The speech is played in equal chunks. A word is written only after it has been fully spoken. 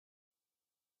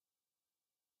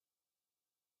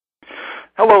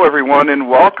Hello, everyone, and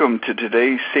welcome to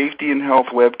today's Safety and Health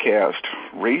webcast,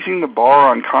 Raising the Bar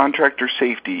on Contractor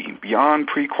Safety Beyond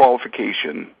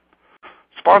Pre-Qualification,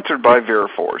 sponsored by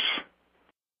Veriforce.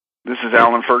 This is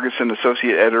Alan Ferguson,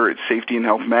 Associate Editor at Safety and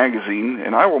Health Magazine,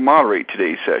 and I will moderate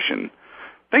today's session.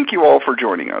 Thank you all for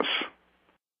joining us.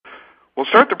 We'll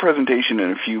start the presentation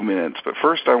in a few minutes, but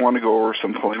first I want to go over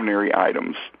some preliminary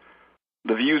items.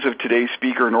 The views of today's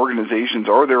speaker and organizations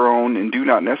are their own and do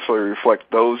not necessarily reflect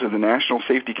those of the National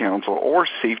Safety Council or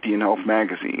Safety and Health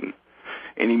Magazine.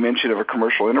 Any mention of a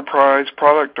commercial enterprise,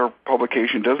 product, or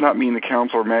publication does not mean the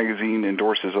Council or magazine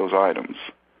endorses those items.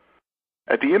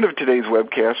 At the end of today's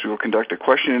webcast, we will conduct a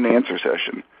question and answer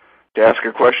session. To ask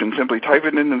a question, simply type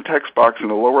it in the text box in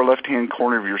the lower left-hand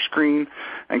corner of your screen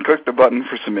and click the button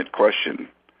for Submit Question.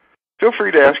 Feel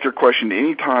free to ask your question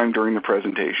any time during the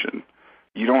presentation.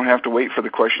 You don't have to wait for the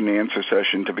question and answer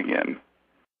session to begin.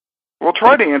 We'll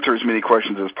try to answer as many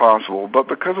questions as possible, but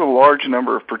because of the large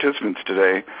number of participants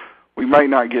today, we might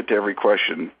not get to every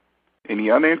question. Any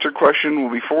unanswered question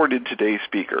will be forwarded to today's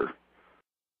speaker.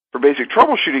 For basic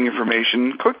troubleshooting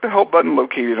information, click the Help button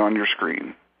located on your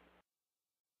screen.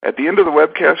 At the end of the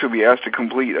webcast, you'll be asked to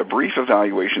complete a brief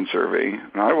evaluation survey,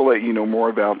 and I will let you know more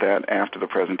about that after the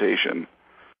presentation.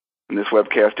 And this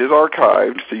webcast is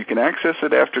archived, so you can access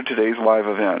it after today's live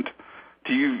event.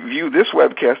 To view this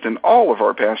webcast and all of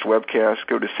our past webcasts,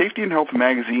 go to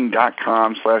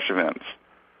safetyandhealthmagazine.com/events.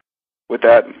 With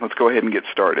that, let's go ahead and get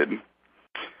started.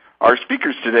 Our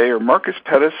speakers today are Marcus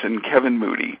Pettis and Kevin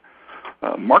Moody.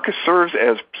 Marcus serves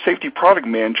as Safety Product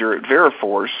Manager at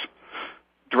Veriforce,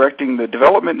 directing the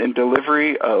development and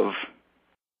delivery of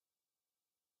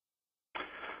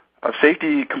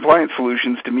safety compliance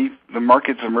solutions to meet the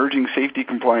market's emerging safety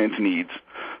compliance needs.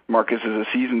 Marcus is a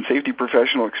seasoned safety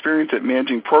professional experienced at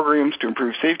managing programs to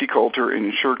improve safety culture and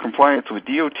ensure compliance with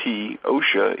DOT,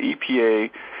 OSHA, EPA,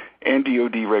 and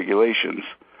DoD regulations.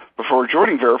 Before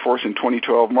joining Veriforce in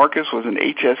 2012, Marcus was an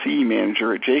HSE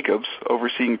manager at Jacobs,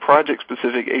 overseeing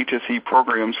project-specific HSE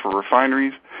programs for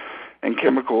refineries and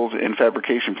chemicals and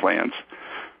fabrication plants.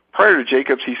 Prior to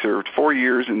Jacobs, he served 4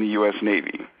 years in the U.S.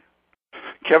 Navy.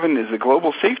 Kevin is a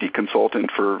global safety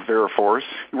consultant for Veriforce.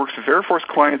 He works with Veriforce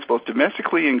clients both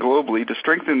domestically and globally to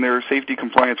strengthen their safety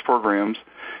compliance programs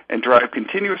and drive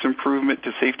continuous improvement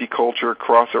to safety culture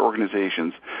across their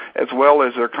organizations, as well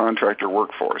as their contractor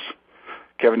workforce.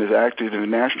 Kevin is active in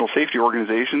national safety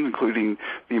organizations, including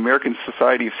the American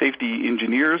Society of Safety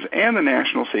Engineers and the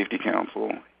National Safety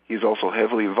Council. He's also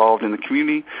heavily involved in the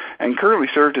community and currently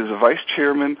served as the Vice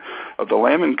Chairman of the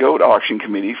Lamb and Goat Auction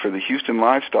Committee for the Houston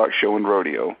Livestock Show and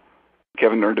Rodeo.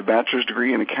 Kevin earned a bachelor's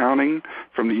degree in accounting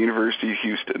from the University of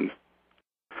Houston.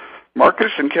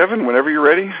 Marcus and Kevin, whenever you're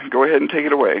ready, go ahead and take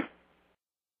it away.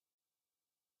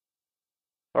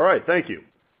 All right, thank you.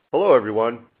 Hello,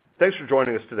 everyone. Thanks for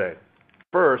joining us today.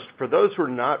 First, for those who are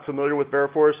not familiar with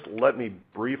Veriforce, let me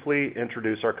briefly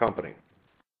introduce our company.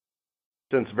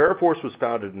 Since Veriforce was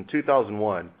founded in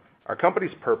 2001, our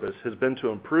company's purpose has been to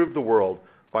improve the world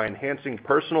by enhancing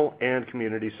personal and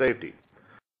community safety.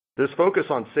 This focus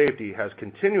on safety has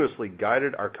continuously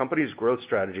guided our company's growth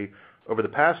strategy over the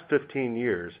past 15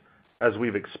 years as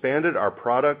we've expanded our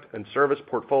product and service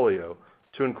portfolio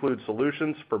to include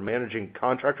solutions for managing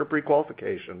contractor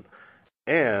pre-qualification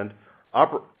and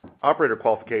operator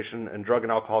qualification and drug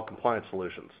and alcohol compliance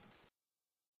solutions.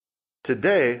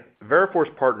 Today, Veriforce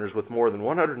partners with more than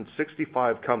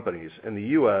 165 companies in the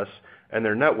U.S. and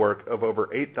their network of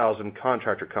over 8,000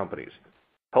 contractor companies,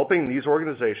 helping these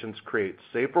organizations create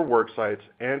safer work sites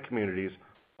and communities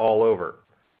all over,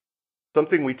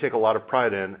 something we take a lot of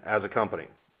pride in as a company.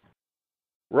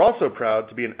 We're also proud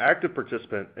to be an active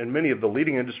participant in many of the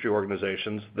leading industry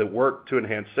organizations that work to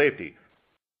enhance safety,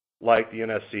 like the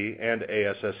NSC and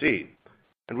ASSE,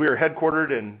 and we are headquartered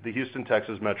in the Houston,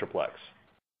 Texas Metroplex.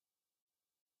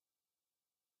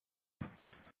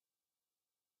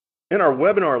 In our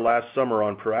webinar last summer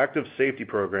on proactive safety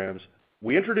programs,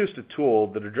 we introduced a tool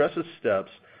that addresses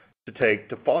steps to take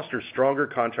to foster stronger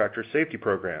contractor safety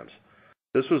programs.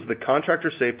 This was the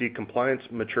Contractor Safety Compliance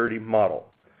Maturity Model.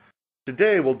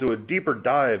 Today, we'll do a deeper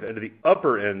dive into the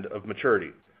upper end of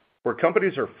maturity, where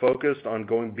companies are focused on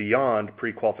going beyond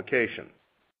pre-qualification.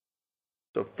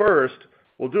 So first,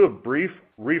 we'll do a brief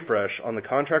refresh on the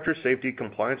Contractor Safety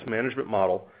Compliance Management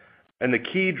Model and the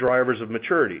key drivers of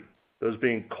maturity, those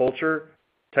being culture,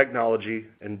 technology,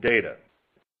 and data.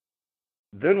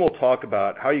 Then we'll talk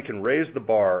about how you can raise the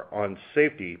bar on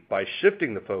safety by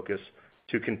shifting the focus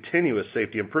to continuous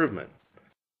safety improvement,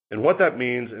 and what that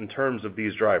means in terms of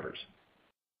these drivers.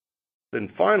 Then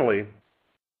finally,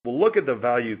 we'll look at the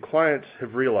value clients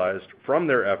have realized from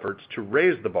their efforts to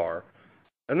raise the bar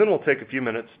and then we'll take a few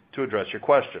minutes to address your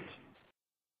questions.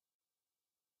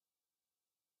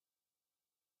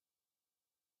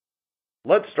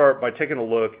 Let's start by taking a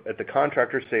look at the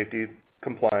Contractor Safety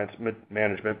Compliance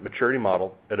Management Maturity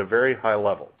Model at a very high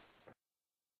level.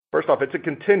 First off, it's a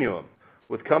continuum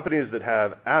with companies that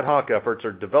have ad hoc efforts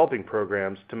or developing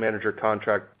programs to manage your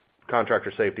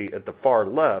contractor safety at the far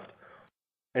left,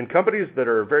 and companies that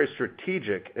are very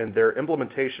strategic in their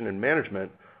implementation and management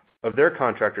of their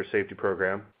contractor safety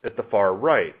program at the far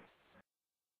right.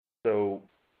 So,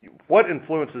 what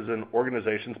influences an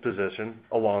organization's position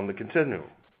along the continuum?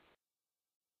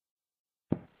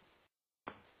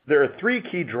 There are three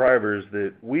key drivers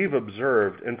that we've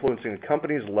observed influencing a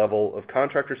company's level of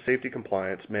contractor safety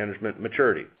compliance management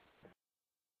maturity.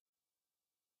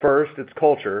 First, it's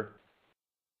culture.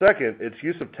 Second, its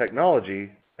use of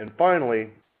technology. And finally,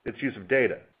 its use of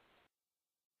data.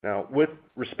 Now, with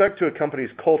respect to a company's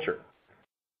culture,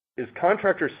 is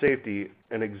contractor safety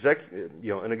an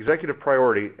executive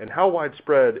priority, and how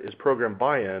widespread is program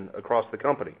buy-in across the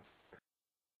company?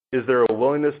 Is there a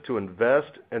willingness to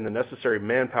invest in the necessary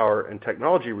manpower and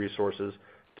technology resources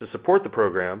to support the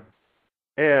program?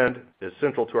 And, as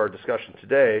central to our discussion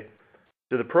today,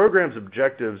 do the program's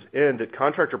objectives end at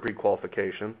contractor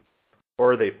pre-qualification,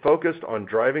 or are they focused on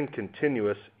driving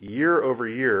continuous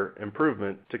year-over-year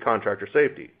improvement to contractor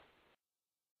safety?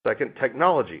 Second,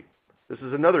 technology. This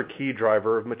is another key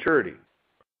driver of maturity.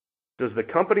 Does the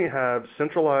company have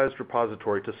centralized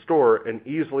repository to store and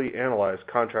easily analyze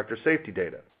contractor safety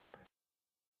data?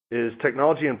 Is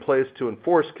technology in place to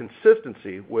enforce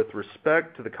consistency with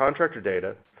respect to the contractor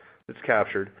data that's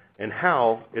captured and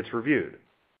how it's reviewed?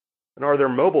 And are there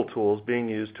mobile tools being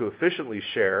used to efficiently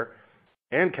share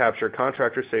and capture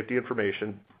contractor safety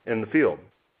information in the field?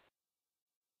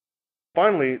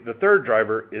 Finally, the third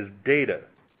driver is data.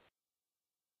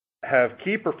 Have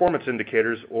key performance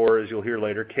indicators, or as you'll hear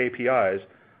later, KPIs,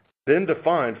 been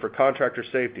defined for contractor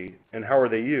safety, and how are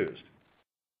they used?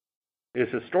 Is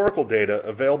historical data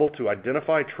available to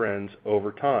identify trends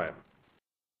over time?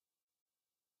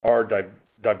 Are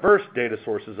diverse data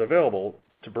sources available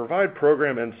to provide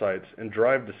program insights and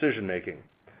drive decision-making,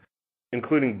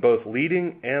 including both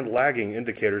leading and lagging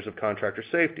indicators of contractor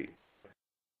safety?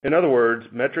 In other words,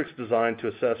 metrics designed to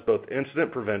assess both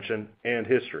incident prevention and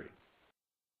history.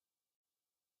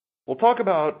 We'll talk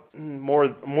about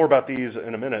more about these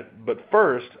in a minute, but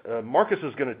first, Marcus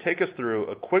is going to take us through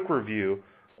a quick review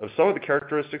of some of the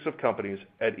characteristics of companies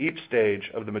at each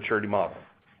stage of the maturity model.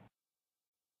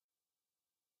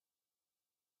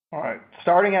 All right,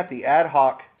 starting at the ad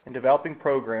hoc and developing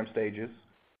program stages,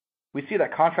 we see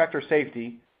that contractor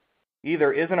safety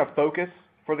either isn't a focus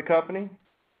for the company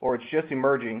or it's just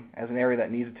emerging as an area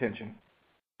that needs attention.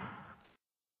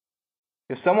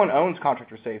 If someone owns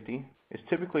contractor safety, it's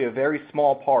typically a very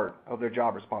small part of their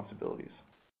job responsibilities.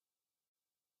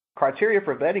 Criteria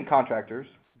for vetting contractors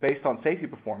based on safety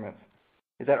performance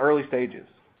is at early stages,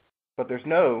 but there's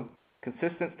no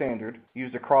consistent standard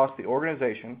used across the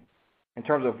organization in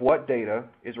terms of what data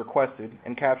is requested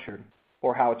and captured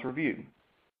or how it's reviewed.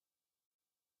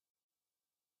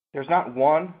 There's not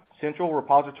one central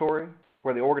repository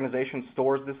where the organization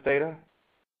stores this data,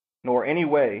 nor any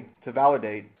way to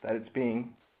validate that it's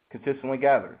being consistently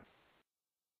gathered,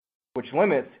 which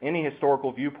limits any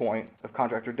historical viewpoint of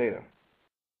contractor data.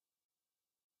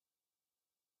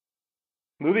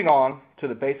 Moving on to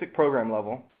the basic program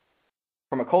level,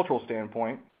 from a cultural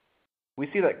standpoint, we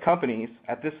see that companies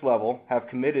at this level have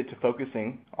committed to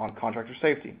focusing on contractor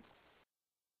safety.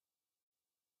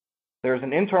 There is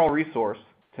an internal resource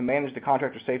to manage the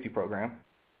contractor safety program.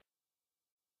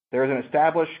 There is an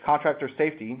established contractor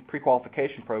safety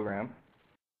pre-qualification program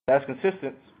that is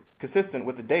consistent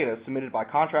with the data submitted by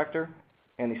contractor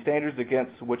and the standards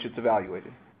against which it's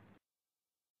evaluated.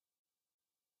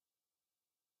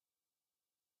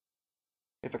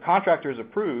 If a contractor is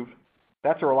approved,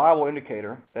 that's a reliable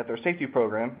indicator that their safety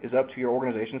program is up to your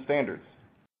organization's standards.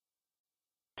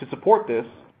 To support this,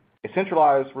 a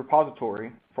centralized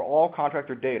repository for all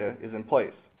contractor data is in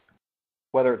place,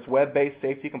 whether it's web-based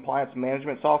safety compliance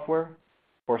management software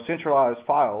or centralized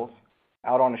files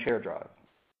out on a shared drive.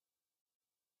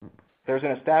 There's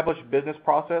an established business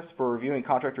process for reviewing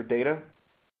contractor data,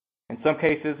 in some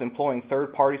cases employing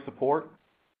third-party support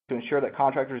to ensure that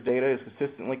contractors' data is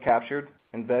consistently captured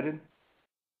and vetted.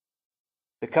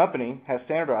 The company has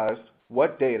standardized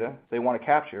what data they want to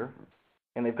capture,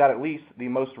 and they've got at least the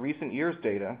most recent year's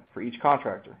data for each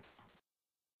contractor.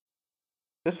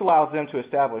 This allows them to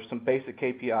establish some basic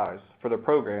KPIs for their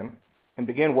program and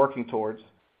begin working towards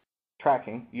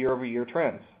tracking year-over-year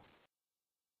trends.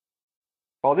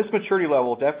 While this maturity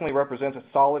level definitely represents a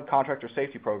solid contractor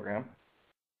safety program,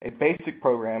 a basic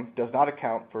program does not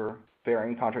account for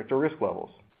varying contractor risk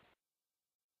levels.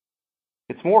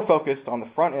 It's more focused on the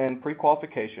front-end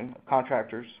pre-qualification of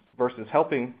contractors versus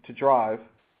helping to drive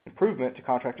improvement to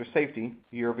contractor safety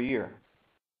year over year.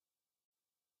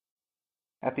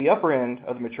 At the upper end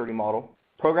of the maturity model,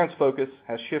 program's focus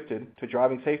has shifted to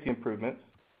driving safety improvements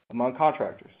among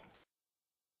contractors.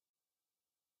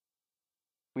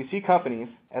 We see companies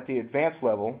at the advanced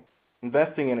level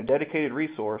investing in a dedicated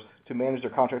resource to manage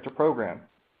their contractor program.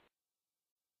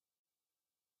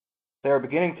 They are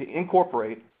beginning to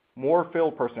incorporate more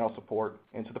field personnel support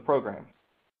into the program.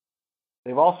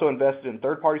 They've also invested in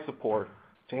third-party support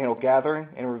to handle gathering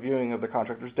and reviewing of the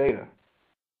contractor's data.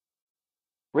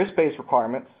 Risk-based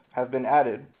requirements have been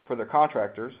added for their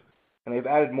contractors, and they've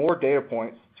added more data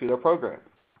points to their program.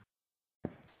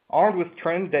 Armed with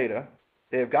trend data,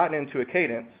 they have gotten into a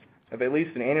cadence of at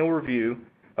least an annual review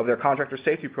of their contractor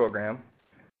safety program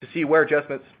to see where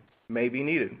adjustments may be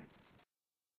needed.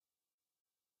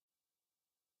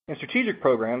 In strategic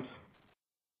programs,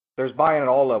 there's buy-in at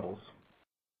all levels.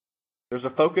 There's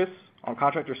a focus on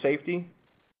contractor safety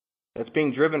that's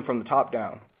being driven from the top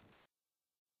down.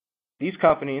 These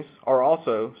companies are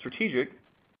also strategic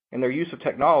in their use of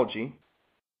technology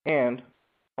and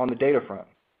on the data front.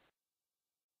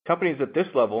 Companies at this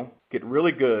level get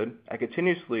really good at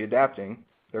continuously adapting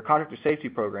their contractor safety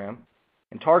program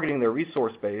and targeting their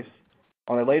resource base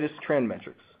on the latest trend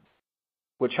metrics,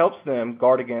 which helps them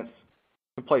guard against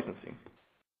complacency.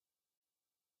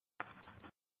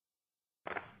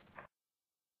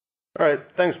 All right,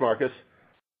 thanks, Marcus.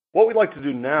 What we'd like to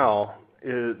do now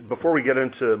is, before we get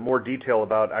into more detail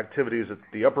about activities at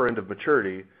the upper end of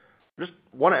maturity, just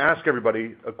want to ask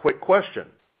everybody a quick question.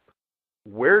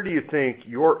 Where do you think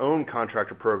your own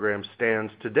contractor program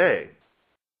stands today?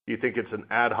 Do you think it's an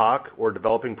ad hoc or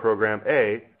developing program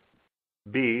A,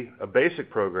 B, a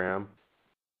basic program,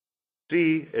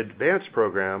 C, advanced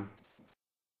program,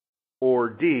 or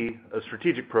D, a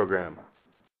strategic program?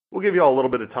 We'll give you all a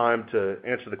little bit of time to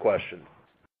answer the question.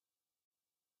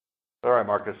 All right,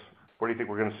 Marcus, what do you think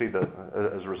we're going to see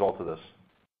as a result of this?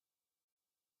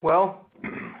 Well,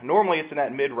 normally it's in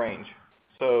that mid-range.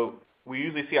 So we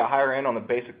usually see a higher end on the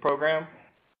basic program,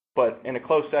 but in a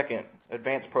close second,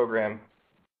 advanced program.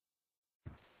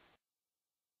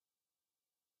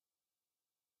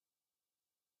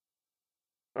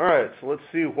 All right, so let's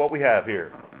see what we have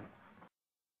here.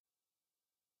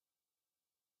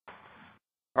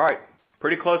 All right,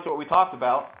 pretty close to what we talked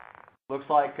about. Looks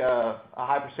like a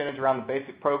high percentage around the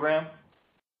basic program,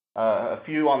 a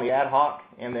few on the ad hoc,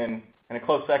 and then in a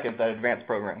close second, that advanced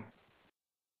program.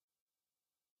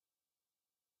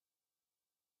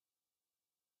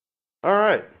 All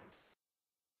right,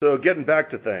 so getting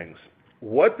back to things,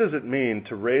 what does it mean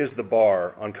to raise the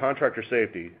bar on contractor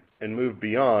safety and move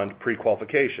beyond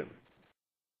pre-qualification?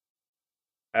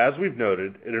 As we've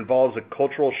noted, it involves a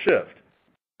cultural shift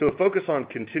to a focus on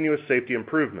continuous safety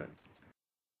improvement.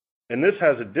 And this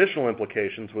has additional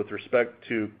implications with respect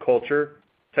to culture,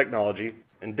 technology,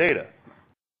 and data.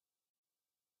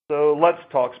 So let's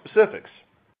talk specifics.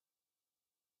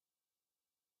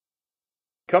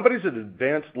 Companies at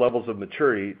advanced levels of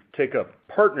maturity take a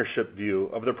partnership view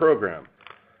of their program.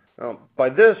 Now, by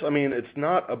this, I mean it's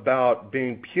not about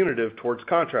being punitive towards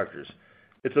contractors.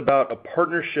 It's about a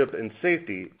partnership in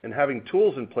safety and having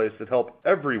tools in place that help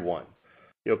everyone,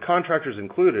 contractors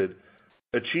included,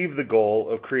 achieve the goal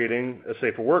of creating a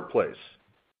safer workplace.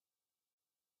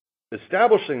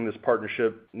 Establishing this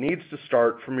partnership needs to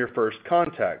start from your first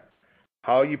contact,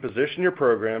 how you position your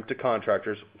program to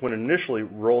contractors when initially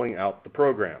rolling out the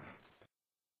program.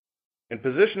 And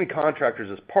positioning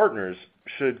contractors as partners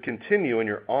should continue in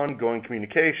your ongoing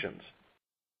communications.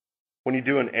 When you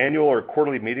do an annual or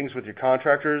quarterly meetings with your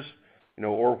contractors,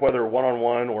 or whether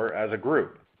one-on-one or as a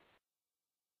group.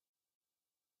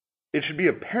 It should be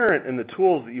apparent in the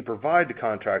tools that you provide to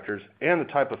contractors and the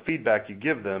type of feedback you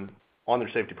give them on their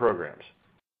safety programs.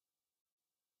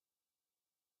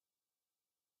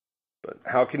 But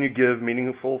how can you give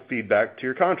meaningful feedback to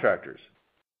your contractors?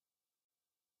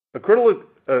 A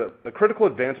critical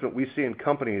advancement we see in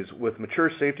companies with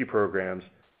mature safety programs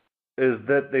is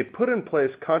that they put in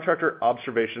place contractor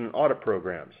observation and audit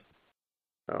programs.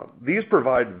 These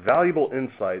provide valuable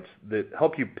insights that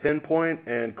help you pinpoint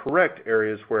and correct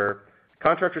areas where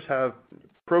contractors have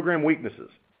program weaknesses.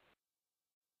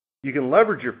 You can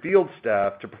leverage your field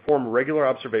staff to perform regular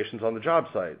observations on the job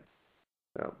site.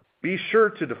 Now, be sure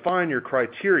to define your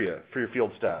criteria for your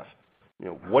field staff.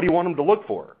 What do you want them to look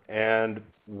for, and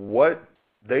what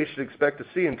they should expect to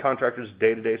see in contractors'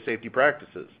 day-to-day safety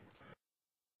practices.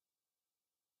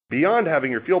 Beyond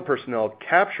having your field personnel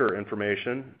capture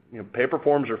information, paper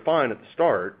forms are fine at the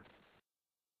start.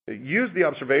 Use the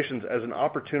observations as an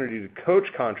opportunity to coach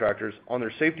contractors on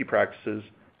their safety practices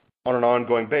on an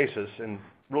ongoing basis and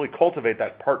really cultivate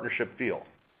that partnership feel.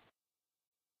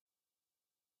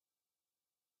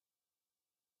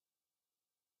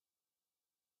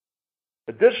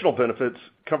 Additional benefits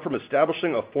come from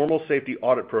establishing a formal safety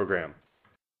audit program,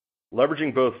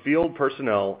 leveraging both field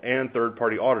personnel and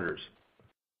third-party auditors.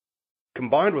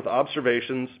 Combined with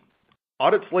observations,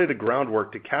 audits lay the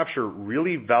groundwork to capture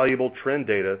really valuable trend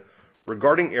data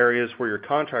regarding areas where your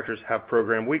contractors have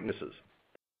program weaknesses.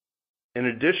 In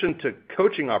addition to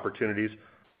coaching opportunities,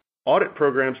 audit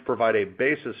programs provide a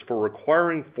basis for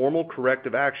requiring formal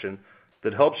corrective action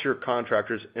that helps your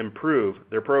contractors improve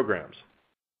their programs.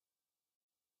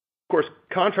 Of course,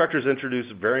 contractors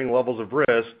introduce varying levels of risk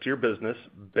to your business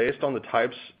based on the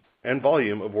types and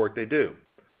volume of work they do.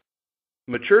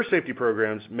 Mature safety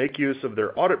programs make use of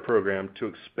their audit program to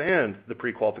expand the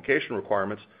pre-qualification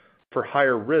requirements for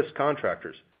higher risk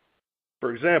contractors.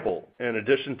 For example, in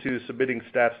addition to submitting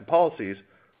stats and policies,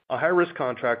 a high-risk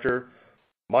contractor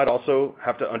might also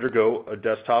have to undergo a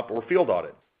desktop or field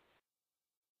audit.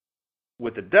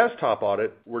 With the desktop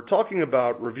audit, we're talking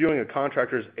about reviewing a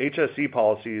contractor's HSE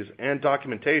policies and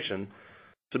documentation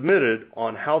submitted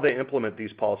on how they implement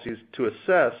these policies to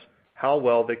assess how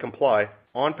well they comply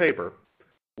on paper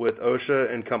with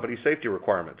OSHA and company safety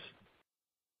requirements.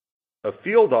 A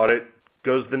field audit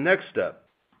goes the next step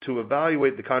to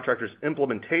evaluate the contractor's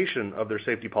implementation of their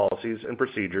safety policies and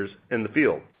procedures in the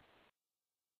field.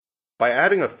 By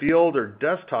adding a field or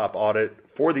desktop audit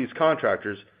for these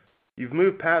contractors, you've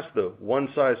moved past the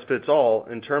one-size-fits-all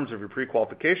in terms of your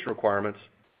pre-qualification requirements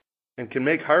and can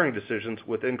make hiring decisions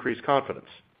with increased confidence.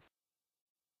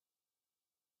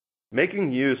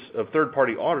 Making use of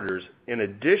third-party auditors in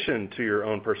addition to your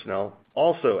own personnel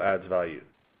also adds value.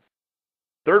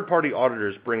 Third-party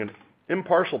auditors bring an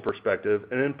impartial perspective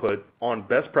and input on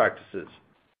best practices.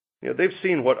 They've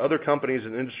seen what other companies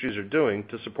and industries are doing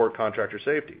to support contractor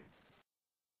safety.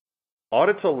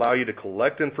 Audits allow you to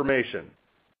collect information.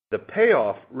 The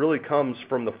payoff really comes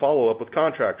from the follow-up with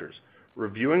contractors,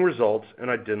 reviewing results and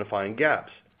identifying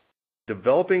gaps,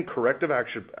 developing corrective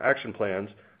action plans,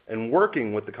 and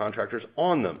working with the contractors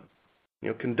on them,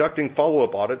 conducting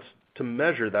follow-up audits to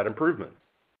measure that improvement.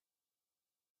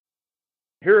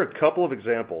 Here are a couple of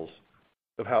examples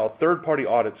of how third-party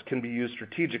audits can be used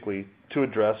strategically to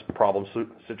address problem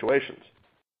situations.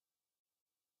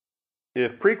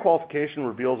 If pre-qualification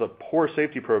reveals a poor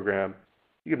safety program,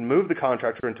 you can move the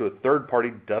contractor into a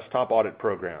third-party desktop audit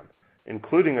program,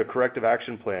 including a corrective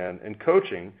action plan and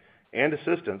coaching and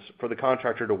assistance for the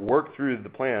contractor to work through the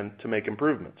plan to make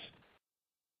improvements.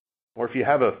 Or if you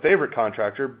have a favorite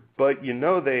contractor, but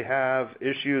they have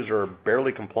issues or are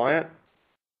barely compliant,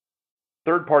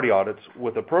 third-party audits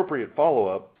with appropriate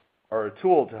follow-up are a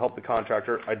tool to help the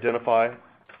contractor identify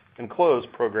and close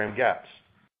program gaps.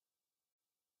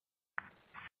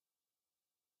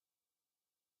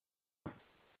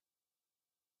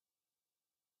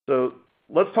 So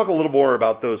let's talk a little more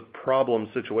about those problem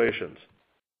situations.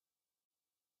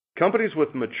 Companies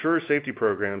with mature safety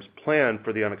programs plan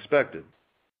for the unexpected.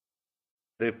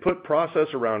 They've put process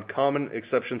around common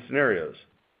exception scenarios.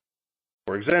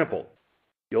 For example,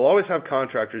 you'll always have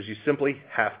contractors you simply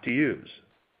have to use.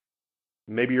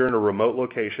 Maybe you're in a remote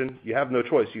location, you have no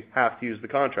choice, you have to use the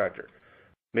contractor.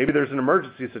 Maybe there's an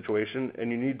emergency situation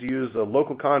and you need to use a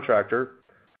local contractor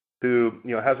who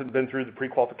hasn't been through the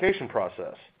pre-qualification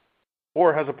process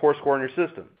or has a poor score in your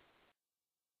system.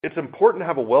 It's important to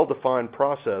have a well-defined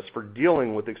process for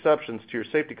dealing with exceptions to your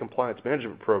safety compliance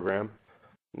management program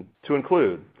to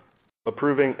include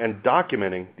approving and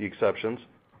documenting the exceptions,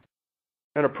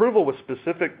 and approval with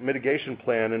specific mitigation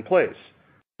plan in place.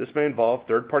 This may involve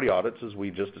third-party audits, as we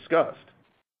just discussed.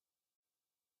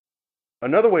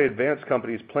 Another way advanced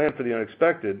companies plan for the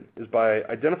unexpected is by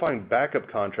identifying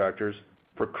backup contractors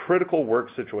for critical work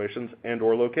situations and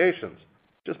or locations.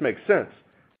 Just makes sense.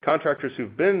 Contractors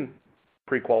who've been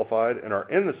pre-qualified and are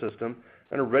in the system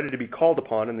and are ready to be called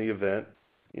upon in the event,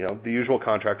 the usual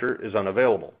contractor is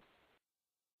unavailable.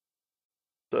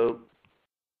 So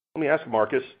let me ask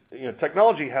Marcus,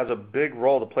 technology has a big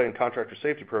role to play in contractor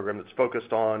safety program that's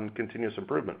focused on continuous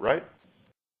improvement, right?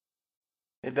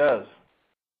 It does.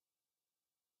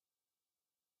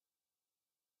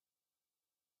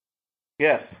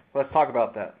 Yes, let's talk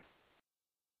about that.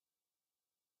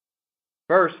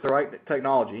 First, the right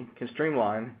technology can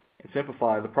streamline and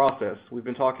simplify the process we've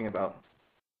been talking about,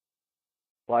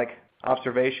 like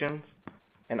observations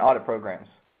and audit programs,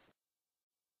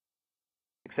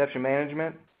 exception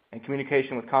management, and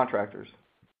communication with contractors.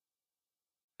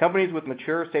 Companies with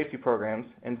mature safety programs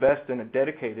invest in a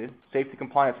dedicated safety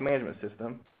compliance management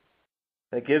system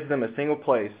that gives them a single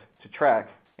place to track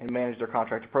and manage their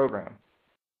contractor program.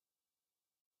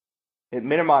 It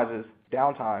minimizes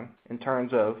downtime in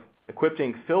terms of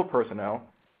equipping field personnel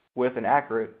with an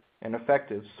accurate and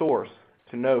effective source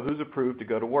to know who's approved to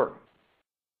go to work.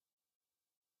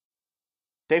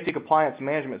 Safety Compliance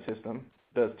Management System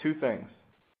does two things.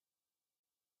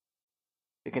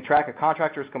 It can track a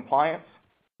contractor's compliance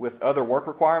with other work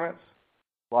requirements,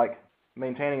 like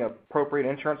maintaining appropriate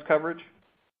insurance coverage,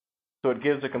 so it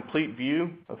gives a complete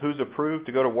view of who's approved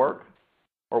to go to work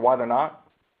or why they're not.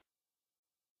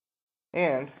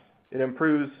 And it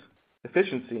improves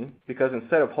efficiency because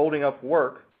instead of holding up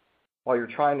work while you're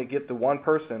trying to get the one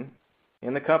person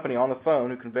in the company on the phone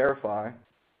who can verify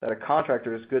that a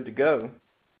contractor is good to go,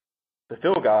 the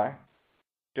field guy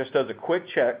just does a quick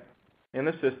check in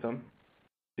the system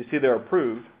to see they're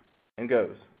approved and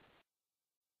goes.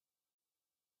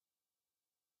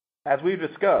 As we've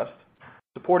discussed,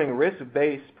 supporting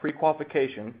risk-based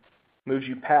pre-qualification moves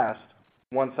you past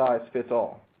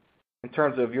one-size-fits-all in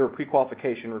terms of your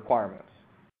pre-qualification requirements.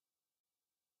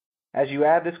 As you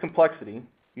add this complexity,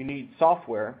 you need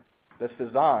software that's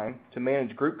designed to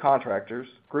manage grouping contractors,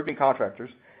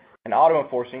 and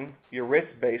auto-enforcing your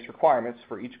risk-based requirements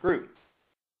for each group.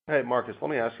 Hey, Marcus, let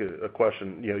me ask you a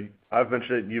question. I've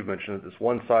mentioned it, you've mentioned it, this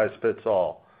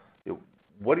one-size-fits-all.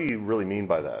 What do you really mean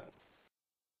by that?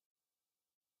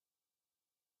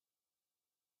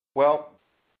 Well,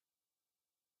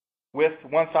 with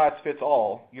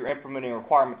one-size-fits-all, you're implementing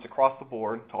requirements across the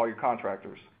board to all your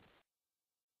contractors.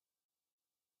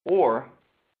 Or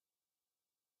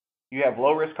you have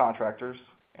low-risk contractors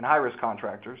and high-risk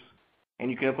contractors, and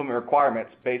you can implement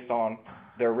requirements based on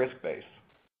their risk base.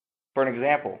 For an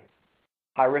example,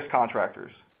 high-risk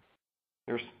contractors.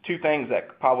 There's two things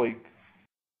that probably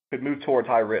could move towards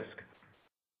high risk.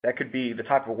 That could be the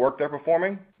type of work they're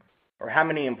performing or how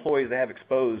many employees they have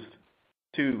exposed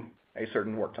to a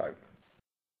certain work type.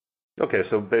 Okay,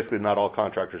 so basically not all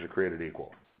contractors are created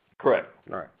equal. Correct.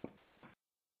 All right.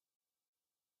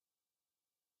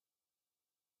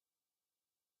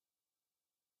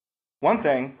 One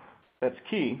thing that's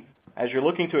key as you're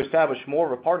looking to establish more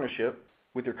of a partnership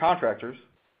with your contractors,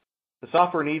 the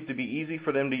software needs to be easy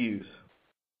for them to use,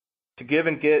 to give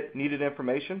and get needed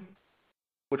information,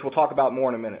 which we'll talk about more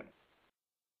in a minute.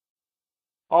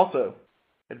 Also,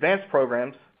 advanced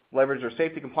programs leverage their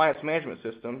safety compliance management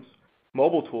systems,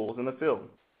 mobile tools in the field.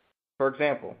 For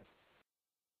example,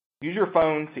 use your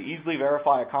phone to easily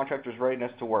verify a contractor's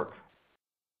readiness to work.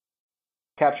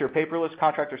 Capture paperless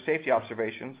contractor safety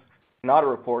observations and audit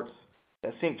reports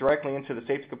that sync directly into the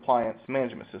safety compliance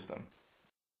management system.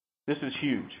 This is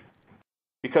huge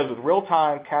because with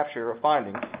real-time capture of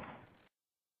findings,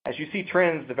 as you see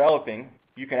trends developing,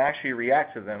 you can actually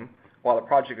react to them while the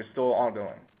project is still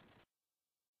ongoing.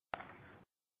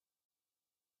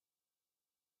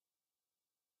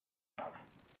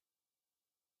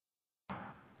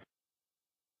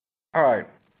 All right,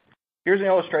 here's an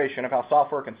illustration of how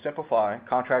software can simplify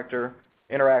contractor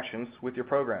interactions with your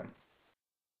program.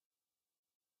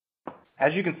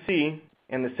 As you can see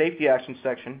in the safety action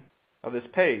section of this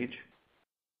page,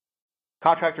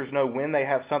 contractors know when they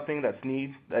have something that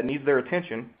needs their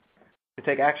attention to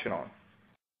take action on.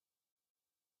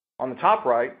 On the top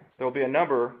right, there will be a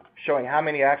number showing how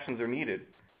many actions are needed,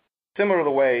 similar to the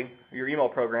way your email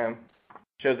program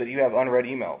shows that you have unread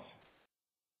emails.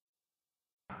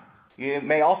 You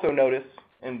may also notice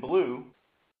in blue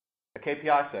a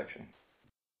KPI section.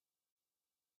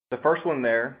 The first one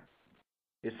there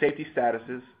is safety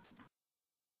statuses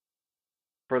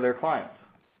for their clients.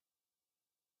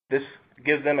 This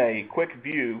gives them a quick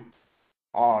view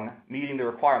on meeting the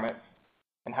requirements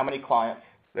and how many clients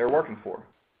they're working for.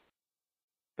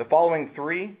 The following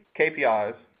three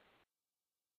KPIs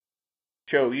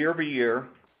show year-over-year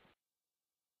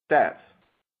stats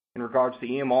in regards to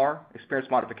EMR,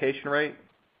 experience modification rate,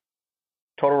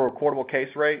 total recordable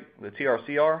case rate, the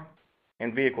TRCR,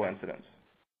 and vehicle incidents.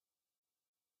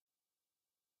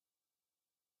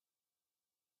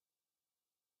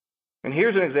 And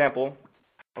here's an example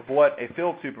of what a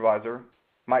field supervisor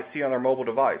might see on their mobile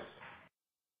device.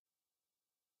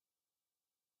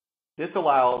 This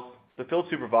allows the field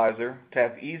supervisor to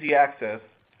have easy access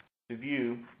to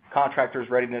view contractors'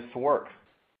 readiness to work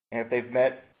and if they've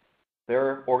met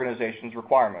their organization's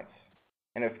requirements.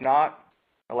 And if not,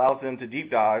 allows them to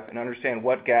deep dive and understand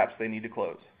what gaps they need to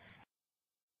close.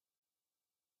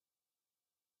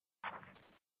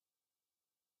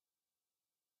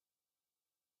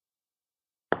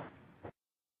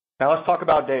 Now let's talk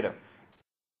about data.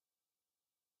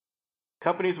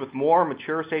 Companies with more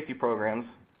mature safety programs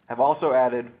have also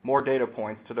added more data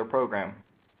points to their program.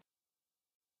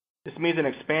 This means an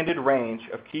expanded range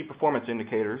of key performance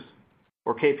indicators,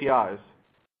 or KPIs,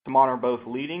 to monitor both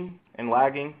leading and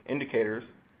lagging indicators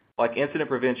like incident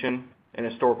prevention and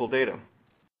historical data.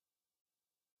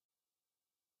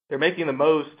 They're making the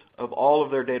most of all of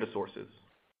their data sources.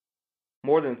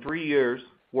 More than 3 years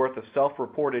worth of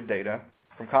self-reported data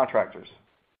from contractors,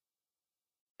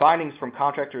 findings from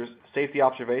contractors' safety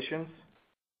observations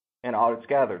and audits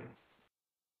gathered,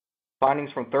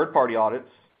 findings from third-party audits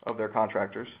of their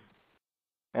contractors,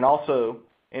 and also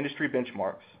industry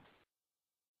benchmarks.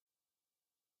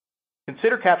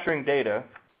 Consider capturing data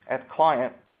at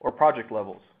client or project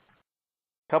levels.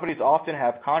 Companies often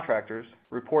have contractors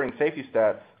reporting safety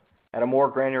stats at a more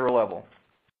granular level.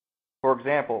 For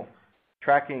example,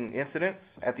 tracking incidents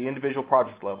at the individual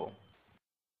project level.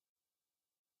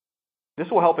 This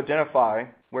will help identify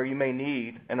where you may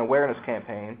need an awareness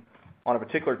campaign on a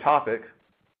particular topic,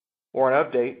 or an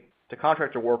update to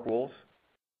contractor work rules,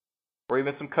 or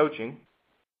even some coaching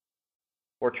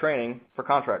or training for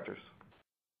contractors.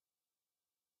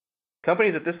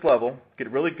 Companies at this level get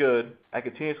really good at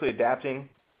continuously adapting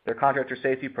their contractor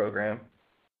safety program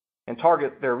and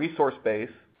target their resource base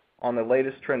on the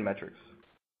latest trend metrics.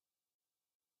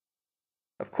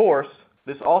 Of course,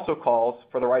 this also calls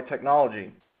for the right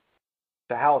technology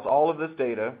to house all of this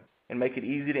data and make it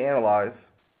easy to analyze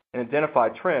and identify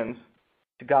trends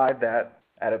to guide that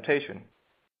adaptation.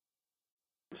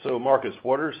 So Marcus,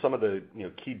 what are some of the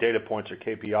key data points or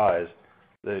KPIs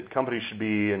that companies should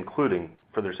be including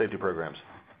for their safety programs?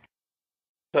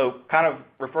 So kind of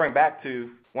referring back to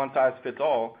one size fits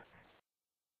all,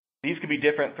 these could be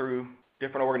different through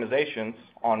different organizations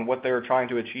on what they're trying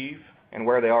to achieve and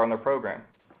where they are in their program.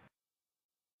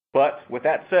 But with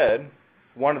that said,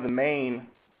 one of the main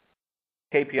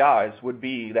KPIs would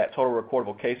be that total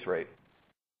recordable case rate.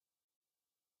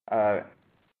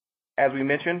 As we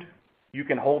mentioned, you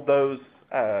can hold those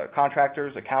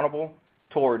contractors accountable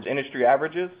towards industry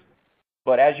averages,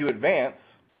 but as you advance,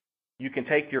 you can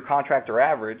take your contractor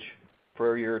average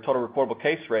for your total recordable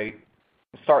case rate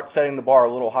and start setting the bar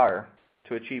a little higher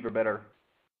to achieve a better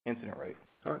incident rate.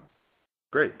 All right.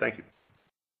 Great. Thank you.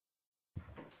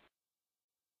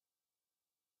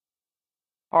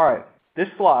 All right. This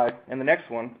slide and the next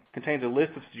one contains a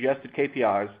list of suggested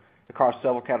KPIs across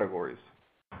several categories.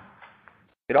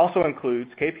 It also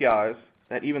includes KPIs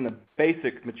that even the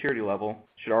basic maturity level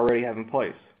should already have in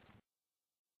place.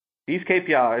 These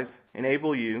KPIs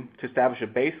enable you to establish a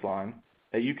baseline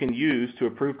that you can use to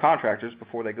approve contractors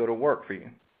before they go to work for you.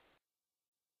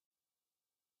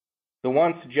 The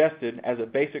ones suggested as a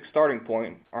basic starting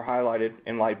point are highlighted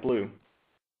in light blue.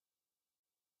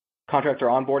 Contractor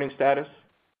onboarding status.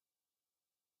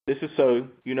 This is so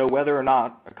you know whether or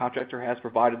not a contractor has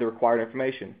provided the required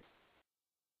information.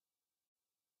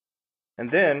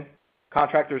 And then,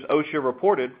 contractors OSHA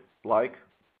reported, like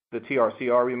the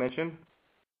TRCR we mentioned,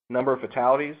 number of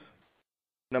fatalities,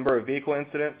 number of vehicle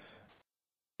incidents,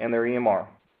 and their EMR.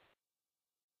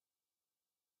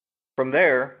 From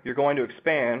there, you're going to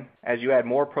expand as you add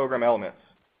more program elements,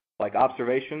 like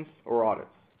observations or audits.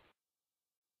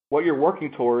 What you're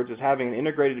working towards is having an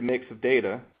integrated mix of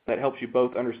data that helps you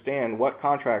both understand what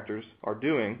contractors are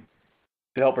doing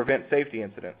to help prevent safety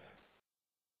incidents.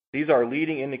 These are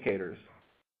leading indicators,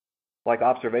 like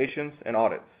observations and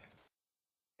audits,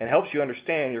 and helps you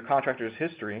understand your contractor's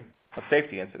history of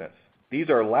safety incidents. These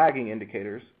are lagging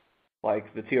indicators,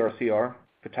 like the TRCR,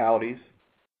 fatalities,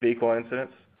 vehicle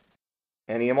incidents,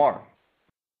 and EMR.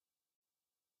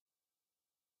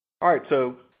 All right,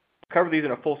 so cover these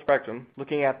in a full spectrum,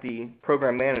 looking at the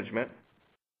program management.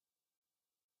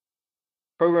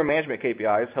 Program management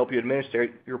KPIs help you administer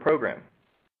your program.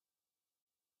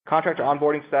 Contractor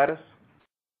onboarding status.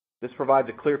 This provides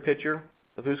a clear picture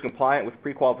of who's compliant with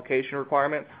pre-qualification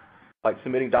requirements, like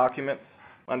submitting documents,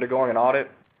 undergoing an audit,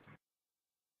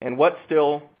 and what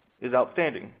still is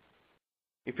outstanding.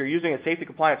 If you're using a safety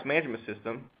compliance management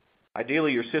system,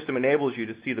 ideally your system enables you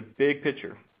to see the big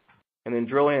picture and then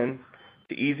drill in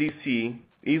to easily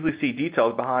see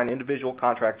details behind individual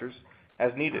contractors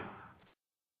as needed.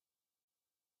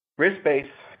 Risk-based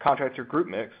contractor group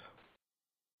mix.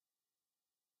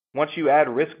 Once you add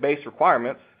risk-based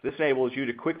requirements, this enables you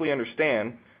to quickly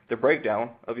understand the breakdown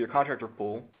of your contractor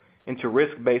pool into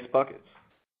risk-based buckets.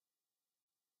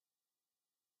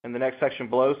 In the next section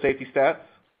below, safety stats.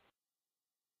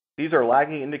 These are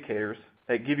lagging indicators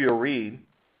that give you a read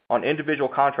on individual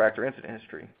contractor incident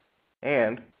history.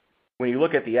 And when you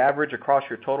look at the average across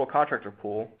your total contractor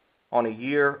pool on a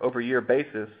year-over-year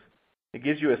basis It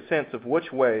gives you a sense of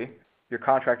which way your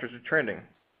contractors are trending.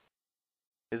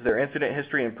 Is their incident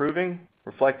history improving,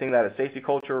 reflecting that a safety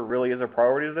culture really is a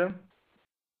priority to them?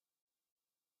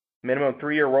 Minimum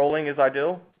 3-year rolling is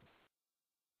ideal,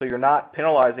 so you're not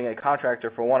penalizing a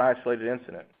contractor for one isolated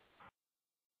incident.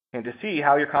 And to see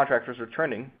how your contractors are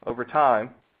trending over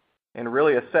time and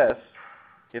really assess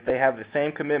if they have the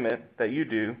same commitment that you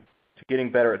do to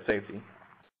getting better at safety.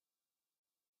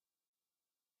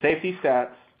 Safety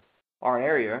stats are an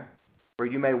area where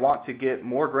you may want to get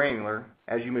more granular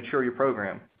as you mature your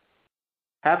program.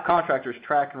 Have contractors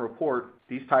track and report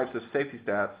these types of safety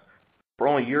stats for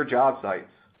only your job sites,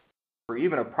 or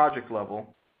even a project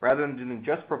level, rather than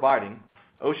just providing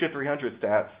OSHA 300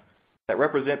 stats that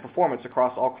represent performance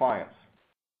across all clients.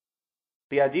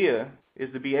 The idea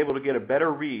is to be able to get a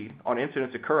better read on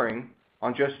incidents occurring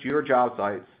on just your job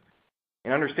sites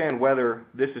and understand whether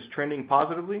this is trending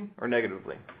positively or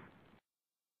negatively.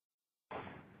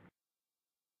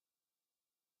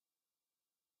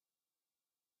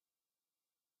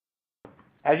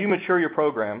 As you mature your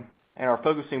program and are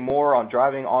focusing more on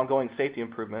driving ongoing safety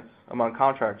improvements among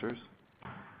contractors,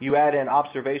 you add in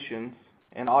observations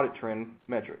and audit trend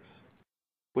metrics,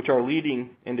 which are leading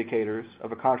indicators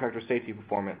of a contractor's safety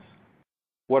performance.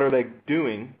 What are they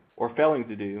doing or failing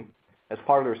to do as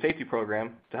part of their safety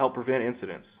program to help prevent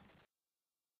incidents?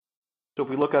 So if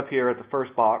we look up here at the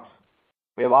first box,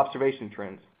 we have observation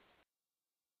trends.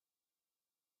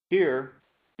 Here,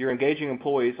 you're engaging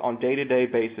employees on a day-to-day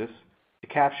basis to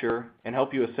capture and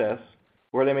help you assess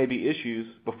where there may be issues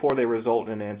before they result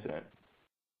in an incident.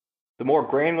 The more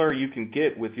granular you can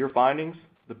get with your findings,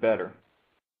 the better.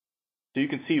 So you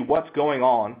can see what's going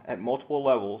on at multiple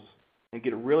levels and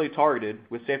get really targeted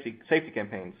with safety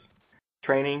campaigns,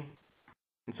 training,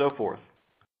 and so forth,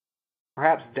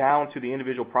 perhaps down to the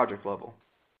individual project level.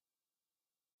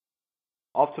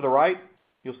 Off to the right,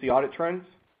 you'll see audit trends.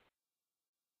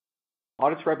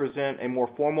 Audits represent a more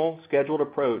formal, scheduled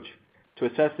approach to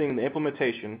assessing the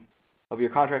implementation of your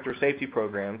contractor safety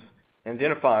programs and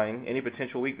identifying any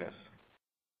potential weakness.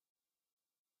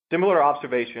 Similar to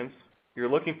observations, you're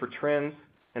looking for trends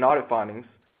and audit findings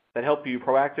that help you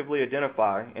proactively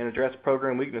identify and address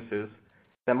program weaknesses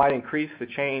that might increase the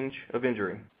change of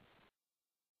injury.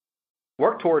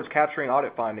 Work towards capturing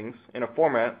audit findings in a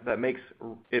format that makes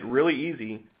it really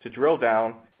easy to drill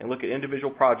down and look at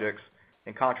individual projects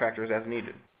and contractors as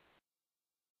needed.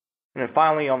 And then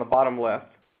finally, on the bottom left,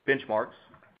 benchmarks.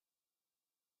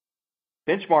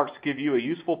 Benchmarks give you a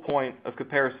useful point of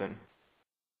comparison,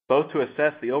 both to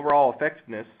assess the overall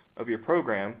effectiveness of your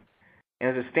program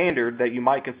and as a standard that you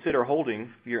might consider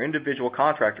holding your individual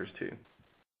contractors to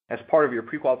as part of your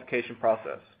pre-qualification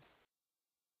process.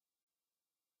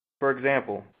 For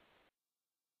example,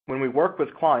 when we work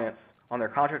with clients on their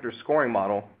contractor scoring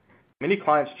model, many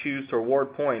clients choose to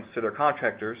award points to their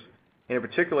contractors in a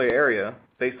particular area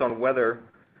based on whether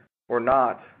or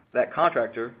not that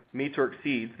contractor meets or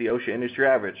exceeds the OSHA industry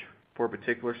average for a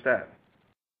particular stat.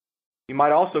 You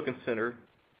might also consider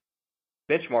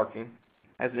benchmarking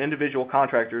as an individual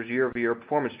contractor's year-over-year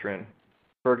performance trend.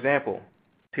 For example,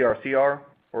 TRCR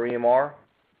or EMR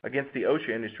against the OSHA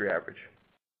industry average.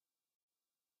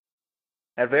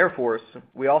 At Veriforce,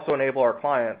 we also enable our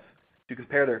clients to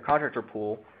compare their contractor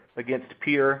pool against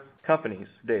peer companies'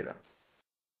 data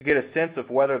to get a sense of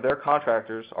whether their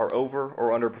contractors are over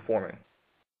or underperforming.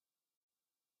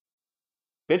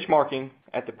 Benchmarking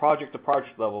at the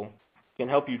project-to-project level can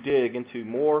help you dig into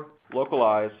more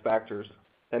localized factors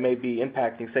that may be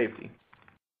impacting safety.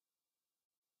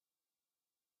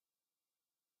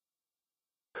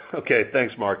 Okay,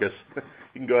 thanks, Marcus. You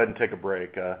can go ahead and take a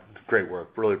break. Great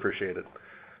work. Really appreciate it.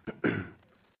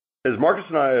 As Marcus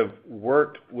and I have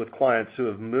worked with clients who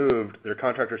have moved their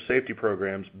contractor safety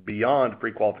programs beyond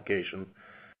pre-qualification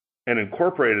and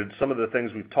incorporated some of the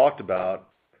things we've talked about,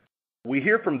 we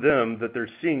hear from them that they're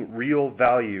seeing real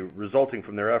value resulting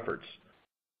from their efforts.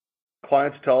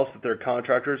 Clients tell us that their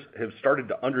contractors have started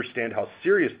to understand how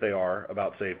serious they are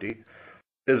about safety,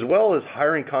 as well as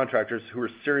hiring contractors who are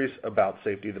serious about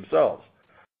safety themselves.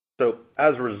 So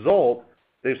as a result,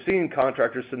 they've seen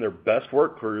contractors send their best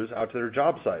work crews out to their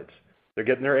job sites. They're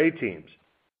getting their A-teams.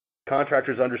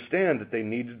 Contractors understand that they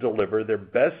need to deliver their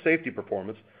best safety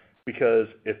performance because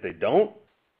if they don't,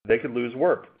 they could lose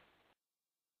work.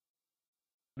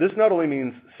 This not only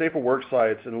means safer work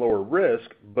sites and lower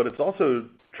risk, but it's also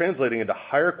translating into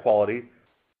higher quality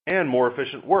and more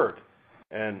efficient work.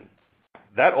 And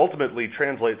that ultimately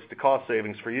translates to cost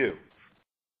savings for you.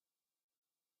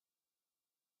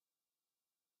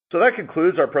 So that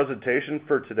concludes our presentation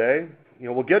for today.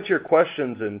 We'll get to your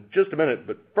questions in just a minute,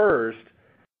 but first,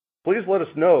 Please let us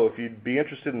know if you'd be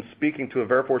interested in speaking to a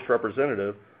VeriForce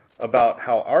representative about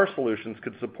how our solutions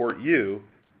could support you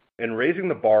in raising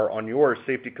the bar on your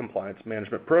safety compliance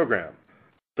management program.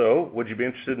 So, would you be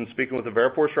interested in speaking with a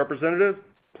VeriForce representative?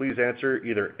 Please answer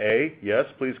either A, yes,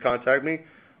 please contact me,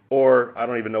 or I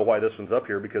don't even know why this one's up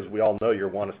here because we all know you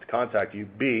want us to contact you.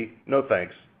 B, no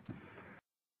thanks.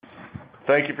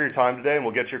 Thank you for your time today, and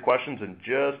we'll get to your questions in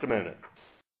just a minute.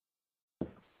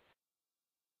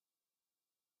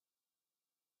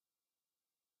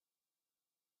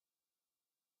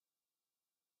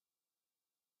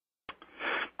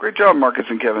 Great job, Marcus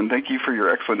and Kevin. Thank you for your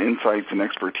excellent insights and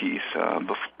expertise.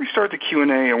 Before we start the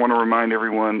Q&A, I want to remind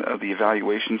everyone of the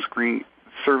evaluation screen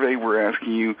survey we're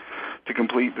asking you to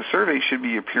complete. The survey should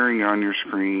be appearing on your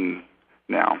screen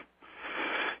now.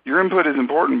 Your input is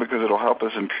important because it will help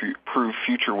us improve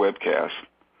future webcasts.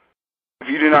 If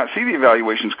you do not see the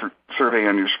evaluation survey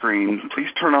on your screen, please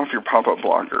turn off your pop-up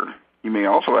blocker. You may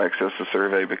also access the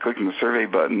survey by clicking the survey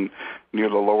button near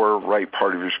the lower right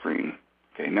part of your screen.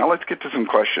 Okay, now let's get to some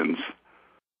questions.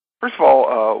 First of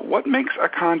all, what makes a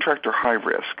contractor high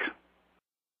risk?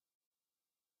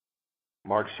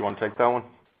 Mark, you want to take that one?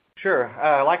 Sure.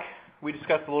 Like we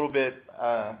discussed a little bit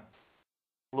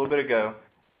ago,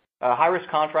 high-risk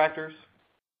contractors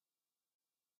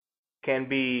can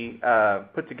be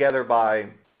put together by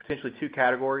potentially two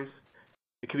categories.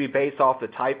 It can be based off the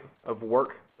type of work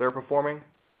they're performing.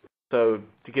 So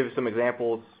to give you some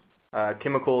examples,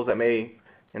 chemicals that may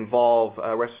involve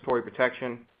respiratory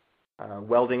protection,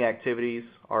 welding activities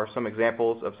are some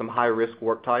examples of some high-risk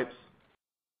work types.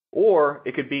 Or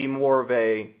it could be more of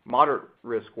a moderate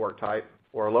risk work type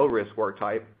or a low risk work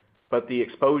type, but the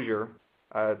exposure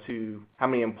to how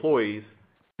many employees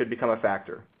could become a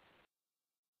factor.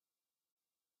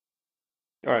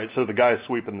 All right, so the guy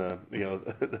sweeping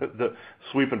the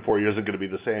sweeping for you isn't going to be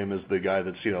the same as the guy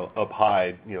that's up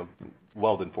high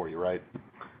welding for you, right?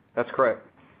 That's correct.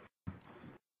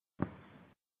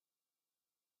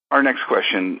 Our next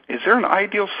question, is there an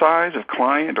ideal size of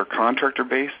client or contractor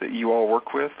base that you all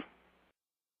work with?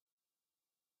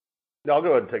 I'll go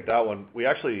ahead and take that one. We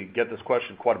actually get this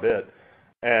question quite a bit.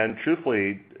 And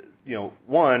truthfully,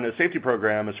 one, a safety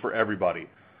program is for everybody.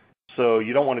 So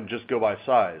you don't want to just go by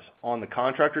size. On the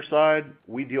contractor side,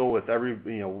 we deal with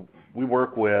we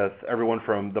work with everyone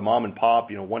from the mom and pop,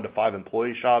 1 to 5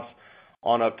 employee shops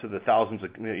on up to the thousands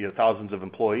of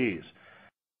employees.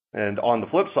 And on the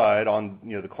flip side, on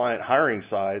the client hiring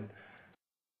side,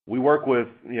 we work with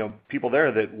people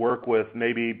there that work with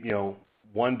maybe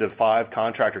 1 to 5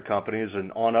 contractor companies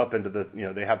and on up into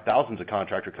they have thousands of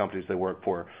contractor companies they work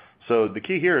for. So the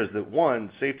key here is that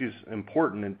 1, safety is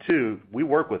important, and 2, we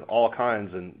work with all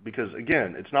kinds, and because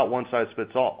again, it's not one size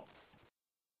fits all.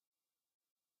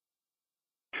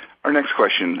 Our next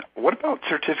question, what about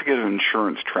certificate of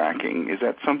insurance tracking? Is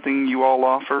that something you all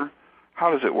offer?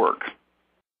 How does it work?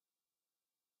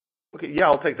 Okay, yeah,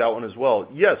 I'll take that one as well.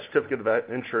 Yes, certificate of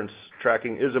insurance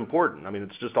tracking is important. I mean,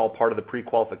 it's just all part of the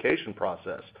pre-qualification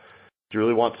process. Do you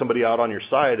really want somebody out on your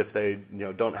site if they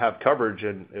don't have coverage,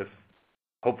 and if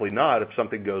hopefully not if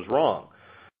something goes wrong?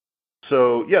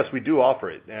 So yes, we do offer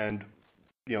it, and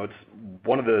it's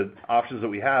one of the options that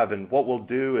we have. And what we'll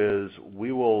do is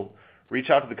we will reach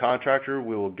out to the contractor.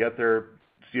 We will get their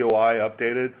COI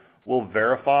updated. We'll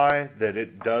verify that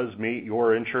it does meet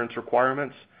your insurance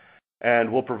requirements.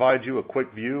 And we'll provide you a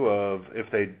quick view of if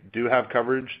they do have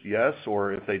coverage, yes,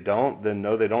 or if they don't, then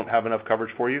no, they don't have enough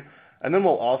coverage for you. And then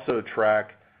we'll also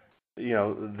track,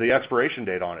 the expiration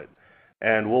date on it.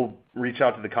 And we'll reach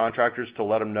out to the contractors to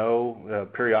let them know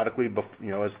periodically,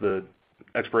 as the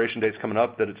expiration date's coming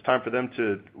up, that it's time for them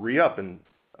to re-up and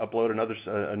upload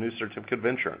a new certificate of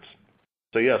insurance.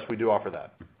 So yes, we do offer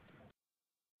that.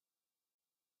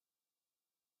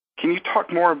 Can you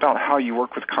talk more about how you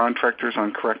work with contractors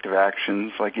on corrective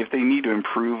actions, like if they need to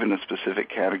improve in a specific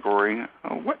category?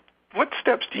 What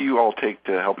steps do you all take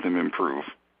to help them improve?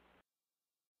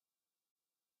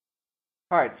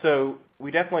 All right, so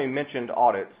we definitely mentioned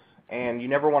audits, and you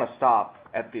never want to stop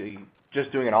at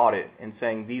just doing an audit and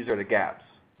saying these are the gaps.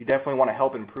 You definitely want to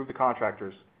help improve the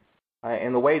contractors.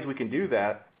 And the ways we can do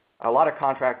that, a lot of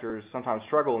contractors sometimes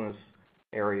struggle in this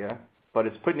area, but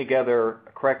it's putting together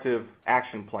a corrective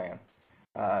action plan.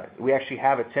 We actually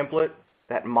have a template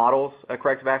that models a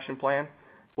corrective action plan.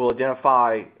 We'll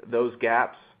identify those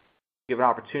gaps, give an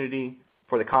opportunity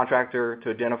for the contractor to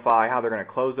identify how they're going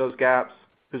to close those gaps,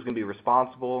 who's going to be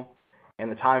responsible, and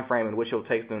the time frame in which it will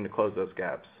take them to close those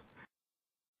gaps.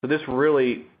 So this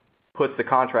really puts the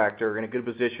contractor in a good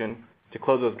position to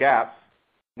close those gaps.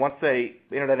 Once they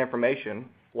enter that information,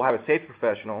 we'll have a safety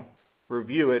professional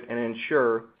review it and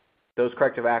ensure those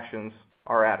corrective actions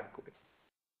are adequate.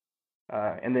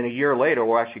 And then a year later,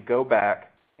 we'll actually go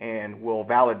back and we'll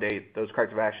validate those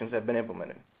corrective actions have been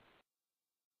implemented.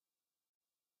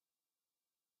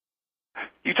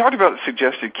 You talked about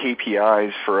suggested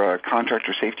KPIs for a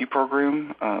contractor safety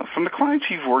program. From the clients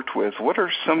you've worked with, what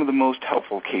are some of the most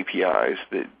helpful KPIs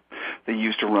that they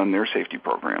use to run their safety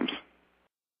programs?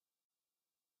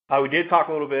 We did talk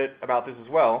a little bit about this as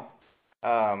well.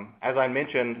 As I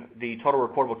mentioned, the total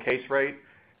recordable case rate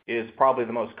is probably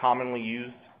the most commonly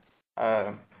used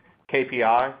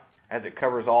KPI, as it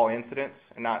covers all incidents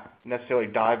and not necessarily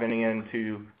diving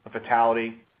into a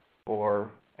fatality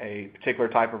or a particular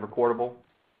type of recordable.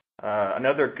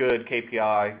 Another good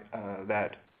KPI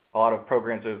that a lot of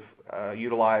programs have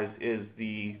utilized is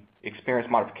the experience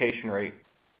modification rate,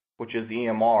 which is the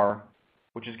EMR,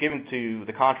 which is given to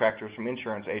the contractors from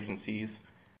insurance agencies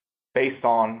based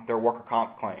on their worker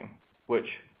comp claim, which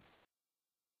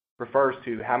refers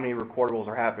to how many recordables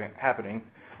are happening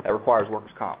that requires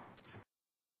workers' comp.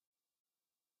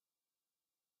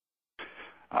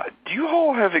 Do you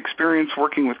all have experience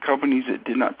working with companies that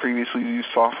did not previously use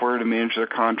software to manage their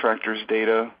contractors'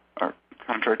 data?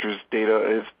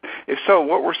 If so,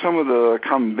 what were some of the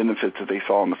common benefits that they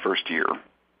saw in the first year?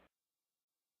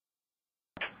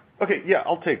 Okay, yeah,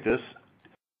 I'll take this.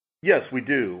 Yes, we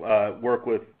do work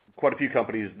with quite a few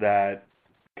companies that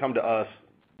come to us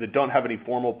that don't have any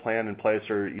formal plan in place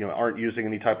or aren't using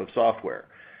any type of software.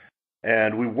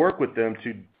 And we work with them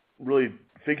to really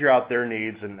figure out their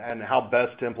needs and how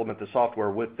best to implement the software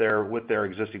with their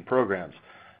existing programs.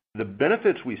 The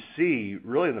benefits we see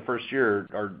really in the first year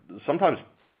are sometimes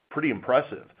pretty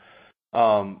impressive.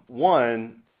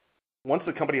 One, once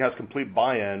the company has complete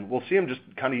buy-in, we'll see them just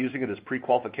kind of using it as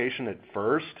pre-qualification at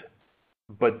first,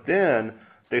 but then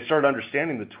they start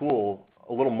understanding the tool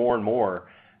a little more and more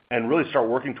and really start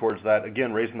working towards that,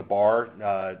 again, raising the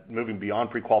bar, moving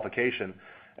beyond pre-qualification,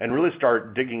 and really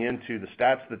start digging into the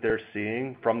stats that they're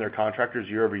seeing from their contractors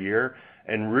year over year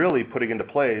and really putting into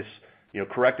place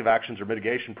corrective actions or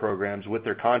mitigation programs with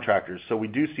their contractors. So we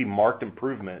do see marked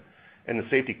improvement in the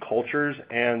safety cultures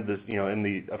and in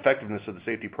the effectiveness of the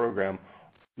safety program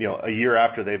a year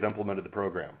after they've implemented the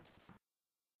program.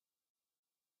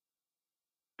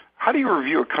 How do you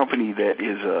review a company that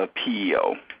is a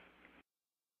PEO?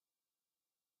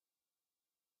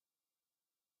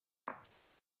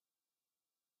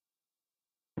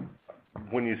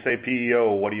 When you say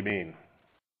PEO, what do you mean?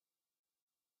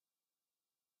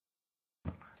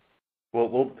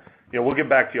 Well, we'll get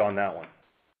back to you on that one.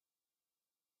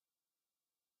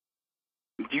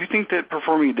 Do you think that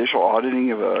performing additional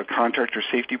auditing of a contractor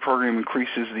safety program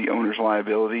increases the owner's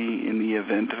liability in the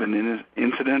event of an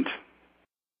incident?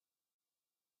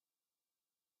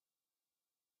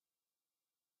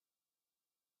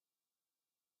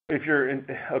 If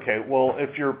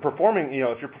you're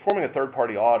performing a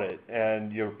third-party audit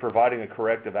and you're providing a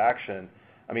corrective action,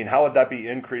 I mean, how would that be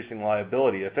increasing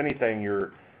liability? If anything,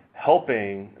 you're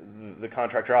helping the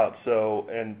contractor out. So,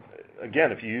 and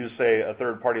again, if you use, say, a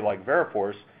third party like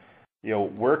Veriforce,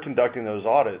 we're conducting those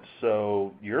audits,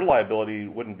 so your liability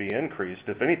wouldn't be increased.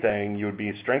 If anything, you would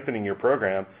be strengthening your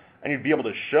program, and you'd be able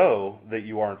to show that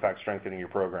you are, in fact, strengthening your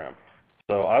program.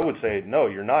 So I would say, no,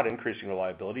 you're not increasing your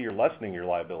liability, you're lessening your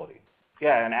liability.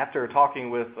 Yeah, and after talking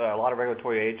with a lot of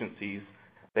regulatory agencies,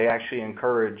 they actually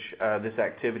encourage this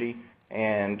activity,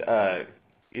 and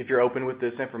if you're open with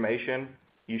this information,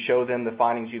 you show them the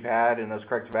findings you've had and those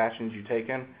corrective actions you've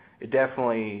taken, it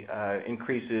definitely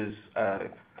increases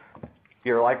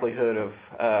your likelihood of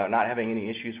not having any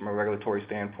issues from a regulatory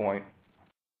standpoint.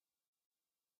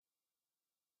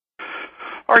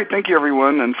 All right, thank you,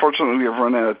 everyone. Unfortunately, we have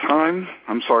run out of time.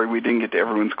 I'm sorry we didn't get to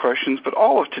everyone's questions, but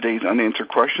all of today's unanswered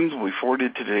questions will be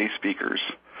forwarded to today's speakers.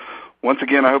 Once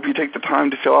again, I hope you take the time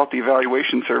to fill out the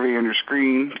evaluation survey on your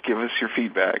screen to give us your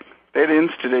feedback. That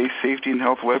ends today's Safety and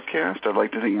Health webcast. I'd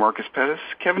like to thank Marcus Pettis,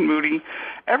 Kevin Moody,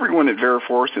 everyone at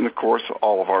Veriforce, and, of course,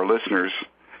 all of our listeners.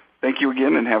 Thank you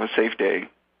again, and have a safe day.